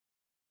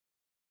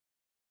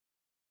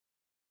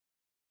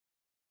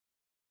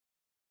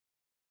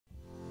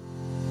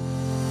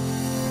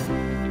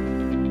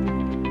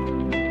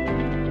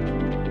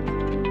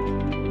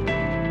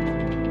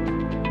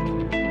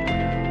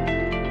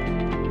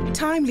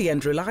Timely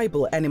and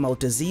reliable animal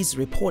disease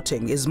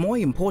reporting is more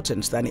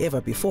important than ever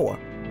before,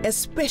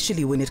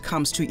 especially when it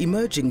comes to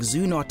emerging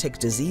zoonotic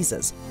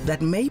diseases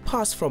that may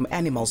pass from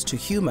animals to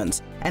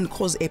humans and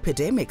cause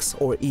epidemics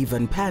or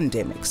even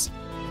pandemics.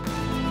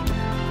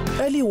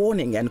 Early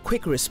warning and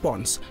quick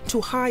response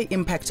to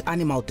high-impact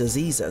animal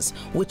diseases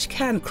which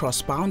can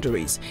cross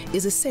boundaries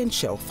is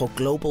essential for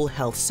global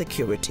health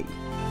security.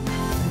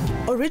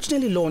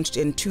 Originally launched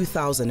in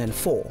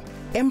 2004,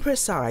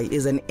 EMPRES-i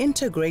is an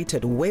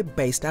integrated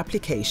web-based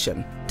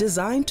application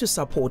designed to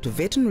support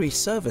veterinary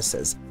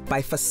services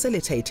by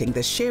facilitating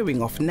the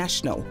sharing of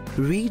national,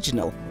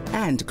 regional,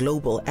 and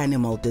global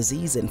animal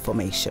disease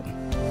information.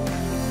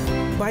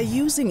 By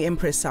using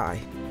EMPRES-i,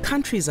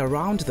 countries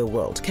around the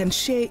world can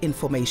share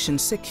information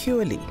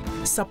securely,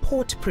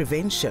 support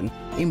prevention,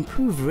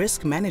 improve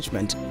risk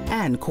management,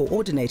 and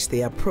coordinate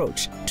their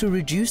approach to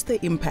reduce the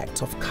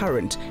impact of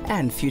current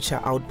and future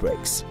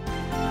outbreaks.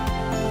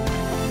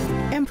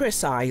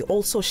 EMPRES-i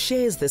also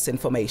shares this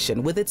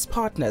information with its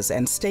partners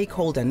and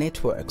stakeholder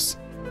networks.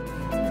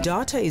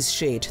 Data is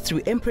shared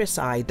through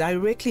EMPRES-i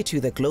directly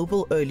to the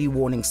Global Early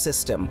Warning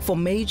System for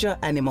Major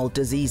Animal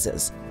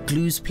Diseases,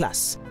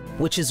 GLUES+,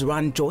 which is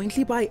run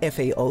jointly by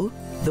FAO,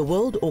 the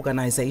World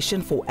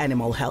Organization for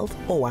Animal Health,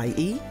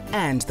 OIE,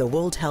 and the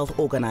World Health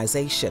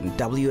Organization,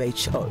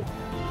 WHO.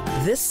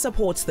 This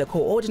supports the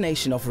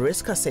coordination of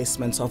risk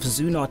assessments of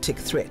zoonotic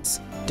threats,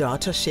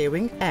 data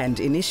sharing, and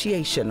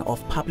initiation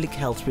of public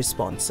health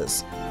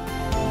responses.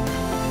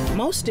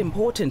 Most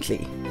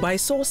importantly, by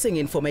sourcing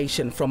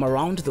information from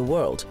around the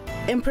world,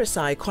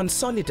 EMPRES-i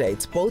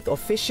consolidates both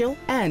official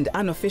and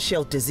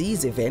unofficial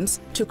disease events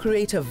to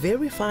create a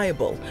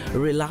verifiable,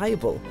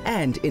 reliable,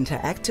 and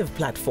interactive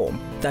platform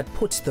that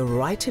puts the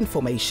right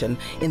information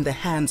in the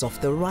hands of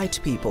the right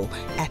people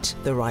at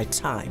the right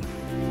time.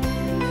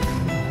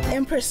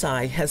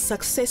 EMPRES-i has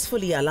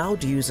successfully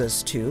allowed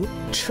users to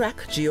track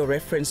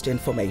georeferenced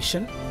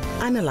information,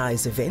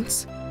 analyze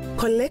events,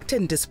 collect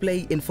and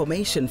display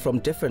information from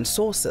different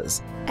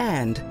sources,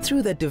 and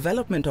through the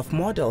development of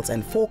models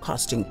and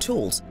forecasting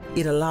tools,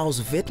 it allows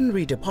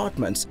veterinary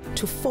departments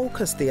to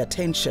focus their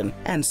attention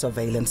and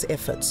surveillance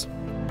efforts.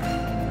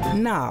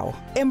 Now,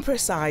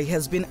 EMPRES-i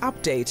has been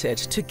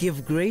updated to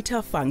give greater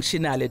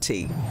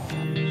functionality.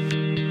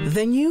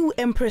 The new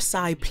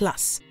EMPRES-i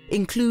Plus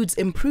includes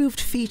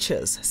improved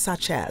features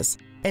such as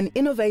an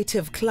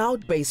innovative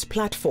cloud-based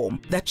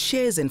platform that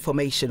shares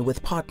information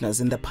with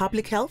partners in the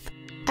public health,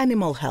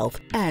 animal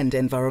health, and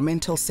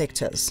environmental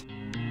sectors.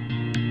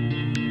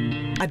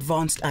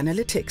 Advanced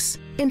analytics,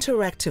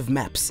 interactive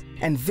maps,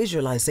 and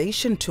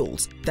visualization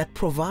tools that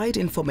provide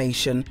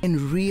information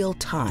in real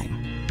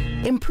time.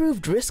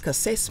 Improved risk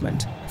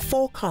assessment,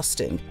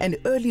 forecasting, and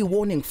early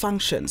warning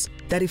functions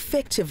that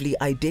effectively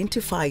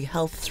identify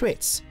health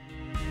threats.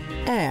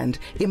 And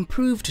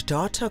improved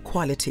data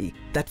quality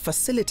that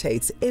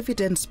facilitates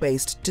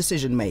evidence-based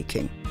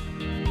decision-making.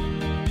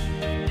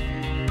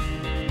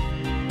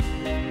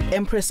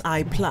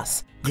 EMPRES-i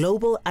Plus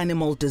Global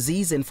Animal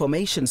Disease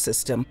Information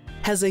System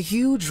has a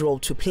huge role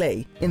to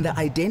play in the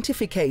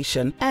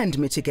identification and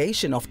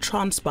mitigation of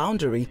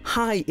transboundary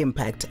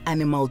high-impact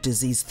animal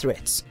disease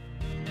threats.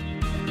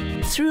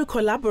 Through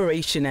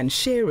collaboration and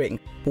sharing,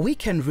 we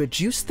can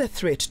reduce the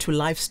threat to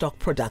livestock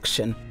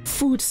production,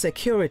 food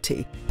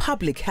security,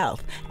 public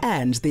health,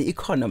 and the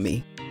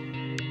economy.